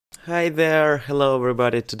Hi there, hello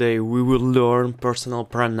everybody. Today we will learn personal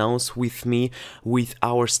pronouns with me, with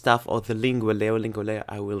our staff of the LinguaLeo. LinguaLeo,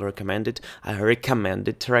 I will recommend it. I recommend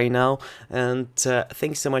it right now. And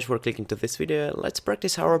thanks so much for clicking to this video. Let's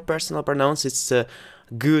practice our personal pronouns. It's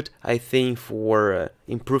good, I think, for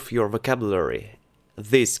improve your vocabulary.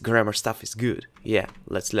 This grammar stuff is good. Yeah,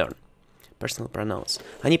 let's learn. Personal pronouns.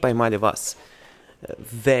 Они поймали вас.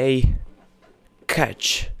 They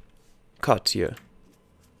caught you.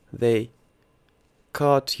 They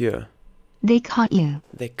caught you. They caught you.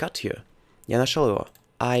 They caught you. Я нашел его.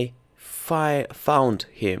 I found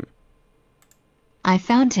him. I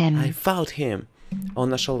found him. I found him. Он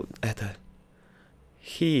нашел это.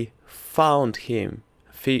 He found him.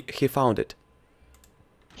 He found it.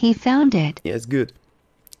 He found it. Yes, good.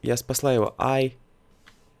 Я спасла его. I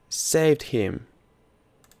saved him.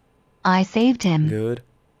 I saved him. Good.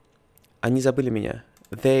 Они забыли меня.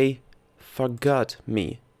 They forgot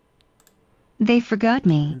me. They forgot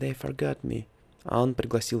me. They forgot me. А он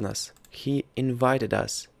пригласил нас. He invited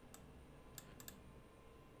us.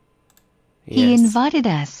 He invited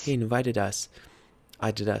us. He invited us.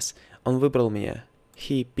 I did us. Он выбрал меня.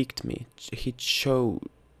 He picked me. He chose.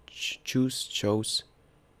 He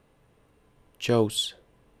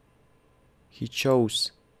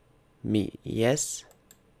chose me. Yes?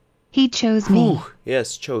 He chose me.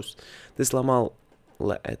 Yes, chose. Ты сломал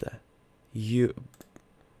это. You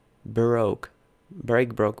broke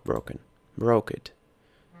it.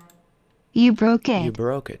 You broke it. You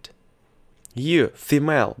broke it. You,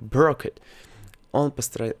 female, broke it. Он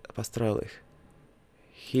построил их.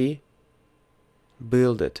 He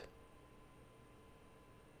built it.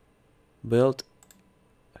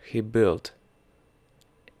 He built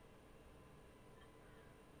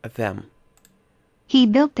them. He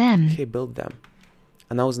built them. He built them.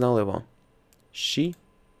 Она узнала его. She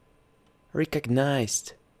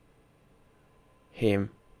recognized him.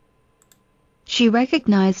 She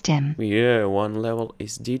recognized him. Yeah, one level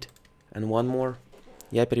is did, and one more.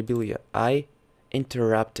 Я перебил ее. I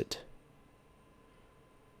interrupted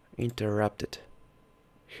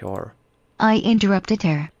her. I interrupted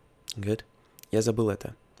her. Good. Я забыл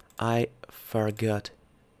это. I forgot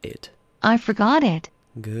it. I forgot it.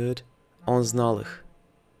 Good. Он знал их.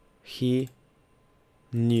 He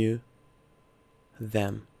knew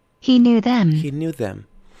them. He knew them. He knew them.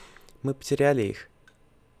 Мы потеряли их.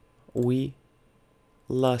 We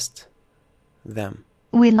lost them.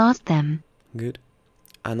 We lost them. Good.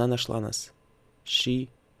 Она нашла нас. She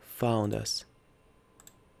found us.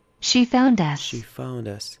 She found us. She found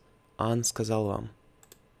us. Он сказал вам.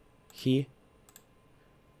 He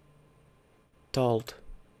told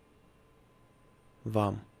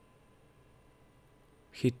вам.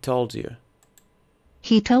 He told you.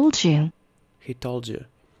 He told you. He told you.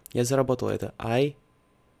 Я заработал это. I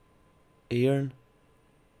earned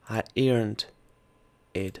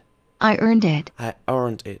it. I earned it. I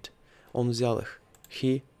earned it. Он взял их.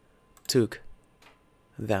 He took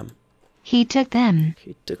them. He took them.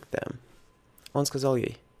 He took them. Он сказал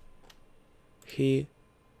ей. He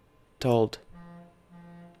told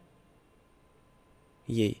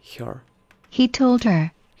her. He told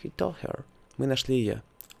her. He told her. Мы нашли ее.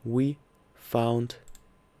 We found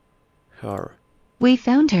her. We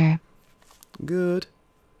found her. Good.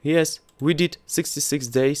 Yes, we did 66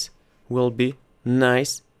 days. Will be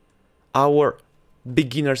nice. Our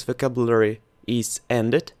beginner's vocabulary is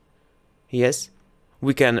ended. Yes,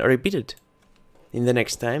 we can repeat it in the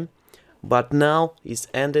next time. But now it's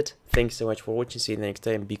ended. Thanks so much for watching. See you next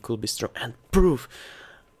time. Be cool, be strong, and prove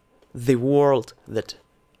the world that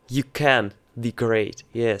you can be great.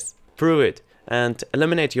 Yes, prove it. And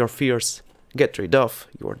eliminate your fears. Get rid of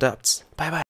your doubts. Bye bye.